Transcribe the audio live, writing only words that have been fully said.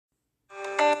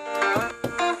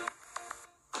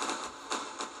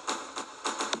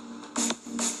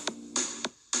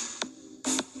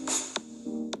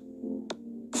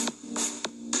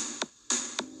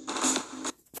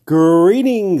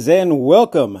Greetings and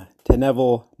welcome to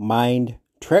Neville Mind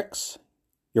Tricks,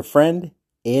 your friend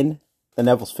in the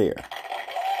Neville Sphere.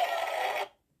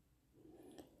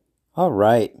 All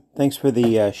right, thanks for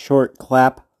the short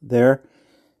clap there.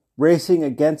 Racing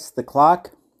against the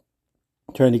clock.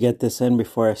 Trying to get this in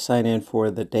before I sign in for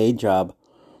the day job.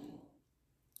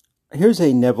 Here's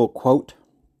a Neville quote.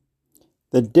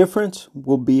 The difference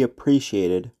will be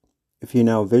appreciated if you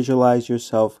now visualize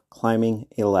yourself climbing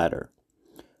a ladder.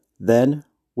 Then,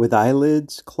 with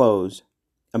eyelids closed,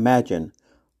 imagine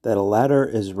that a ladder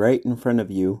is right in front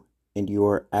of you and you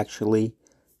are actually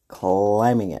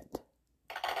climbing it.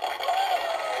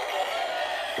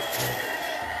 Have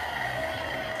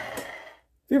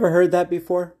you ever heard that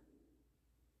before?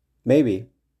 Maybe,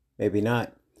 maybe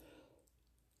not.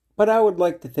 But I would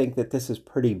like to think that this is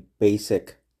pretty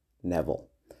basic Neville.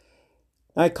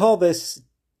 I call this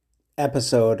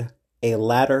episode a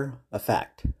ladder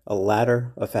effect. A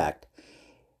ladder effect.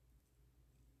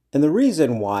 And the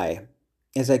reason why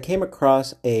is I came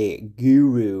across a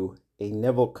guru, a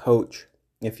Neville coach,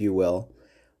 if you will,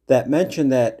 that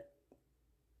mentioned that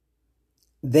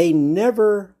they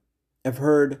never have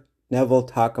heard Neville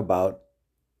talk about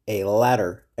a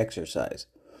ladder exercise.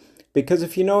 Because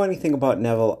if you know anything about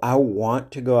Neville, I want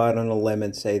to go out on a limb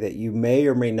and say that you may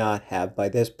or may not have by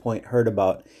this point heard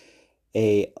about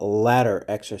a ladder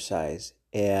exercise.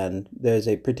 And there's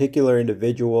a particular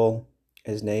individual,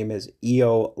 his name is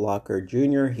E.O. Locker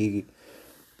Jr.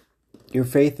 Your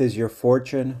Faith is Your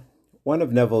Fortune. One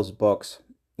of Neville's books,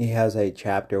 he has a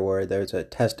chapter where there's a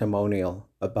testimonial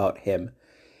about him.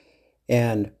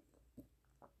 And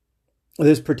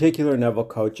this particular Neville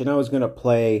coach, and I was going to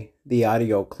play the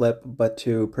audio clip, but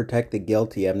to protect the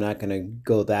guilty, I'm not going to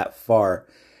go that far.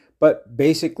 But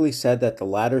basically said that the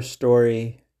ladder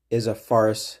story is a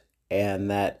farce and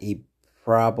that he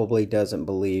probably doesn't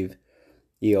believe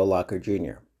E.O. Locker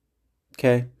Jr.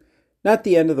 Okay? Not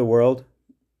the end of the world.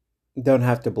 You don't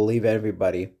have to believe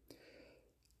everybody.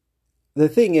 The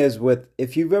thing is,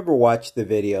 if you've ever watched the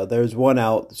video, there's one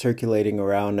out circulating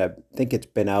around. I think it's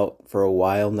been out for a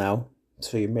while now,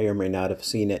 so you may or may not have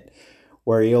seen it,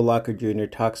 where E.O. Locker Jr.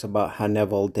 talks about how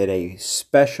Neville did a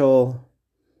special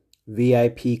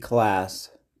VIP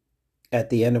class at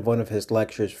the end of one of his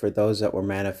lectures for those that were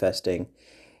manifesting,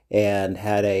 and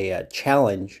had a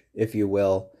challenge, if you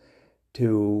will,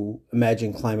 to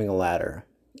imagine climbing a ladder.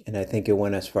 And I think it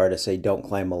went as far to say, don't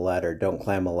climb a ladder, don't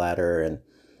climb a ladder. And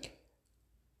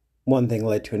one thing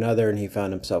led to another, and he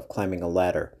found himself climbing a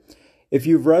ladder. If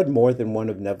you've read more than one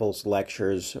of Neville's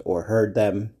lectures or heard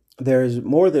them, there's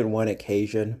more than one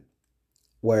occasion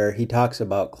where he talks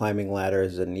about climbing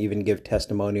ladders and even give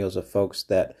testimonials of folks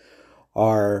that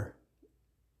are,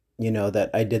 that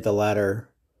I did the ladder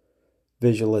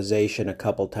visualization a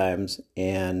couple times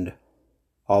and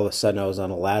all of a sudden I was on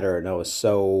a ladder and I was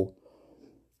so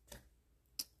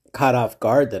caught off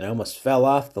guard that I almost fell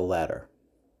off the ladder.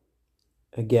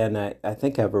 Again, I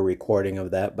think I have a recording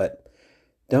of that, but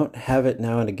don't have it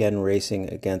now and again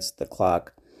racing against the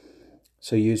clock.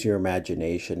 So use your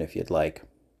imagination if you'd like.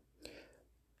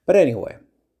 But anyway,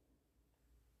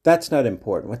 that's not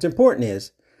important. What's important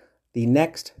is the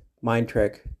next mind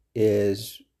trick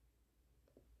is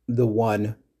the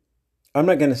one. I'm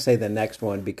not going to say the next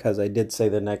one because I did say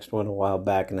the next one a while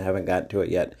back and I haven't gotten to it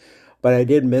yet. But I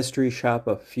did mystery shop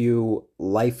a few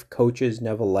life coaches,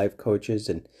 Neville life coaches,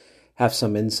 and have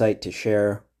some insight to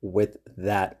share with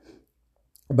that.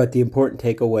 But the important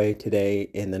takeaway today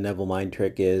in the Neville Mind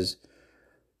Trick is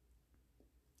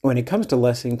when it comes to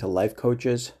listening to life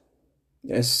coaches,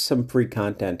 there's some free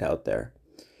content out there.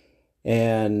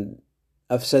 And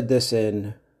I've said this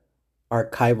in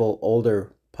archival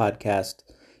older podcast,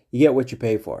 you get what you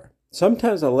pay for.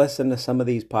 Sometimes I listen to some of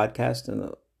these podcasts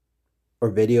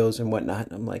or videos and whatnot,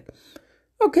 and I'm like,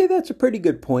 okay, that's a pretty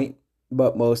good point,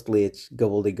 but mostly it's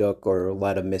gobbledygook or a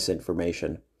lot of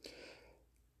misinformation.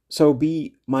 So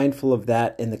be mindful of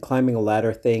that in the climbing a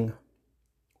ladder thing.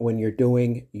 When you're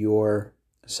doing your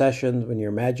sessions, when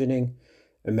you're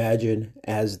imagine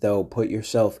as though, put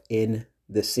yourself in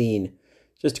the scene.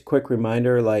 Just a quick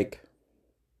reminder, like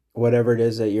whatever it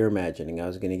is that you're imagining. I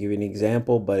was going to give you an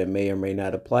example, but it may or may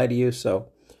not apply to you. So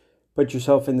put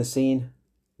yourself in the scene.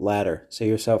 Ladder. See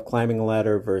yourself climbing a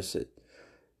ladder versus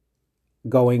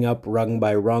going up rung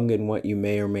by rung in what you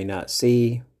may or may not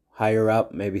see. Higher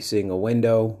up, maybe seeing a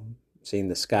window, seeing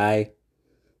the sky,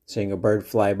 seeing a bird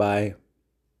fly by,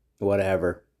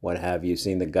 whatever, what have you.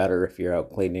 Seeing the gutter if you're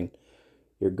out cleaning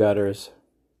your gutters.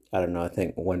 I don't know, I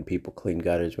think when people clean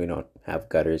gutters, we don't have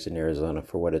gutters in Arizona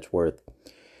for what it's worth.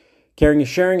 Caring is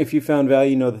sharing. If you found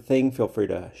value, know the thing. Feel free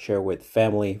to share with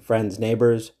family, friends,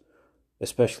 neighbors.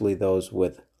 especially those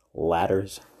with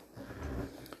ladders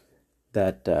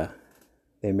that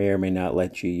they may or may not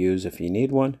let you use if you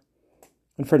need one.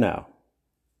 And for now,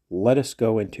 let us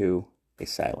go into a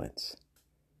silence.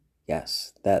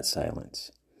 Yes, that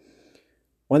silence.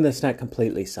 One that's not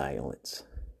completely silence,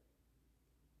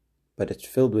 but it's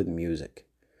filled with music.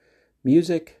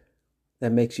 Music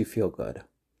that makes you feel good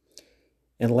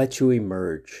and lets you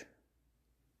emerge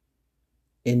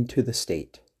into the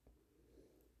state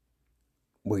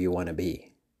where you want to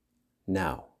be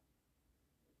now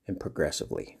and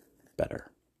progressively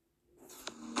better.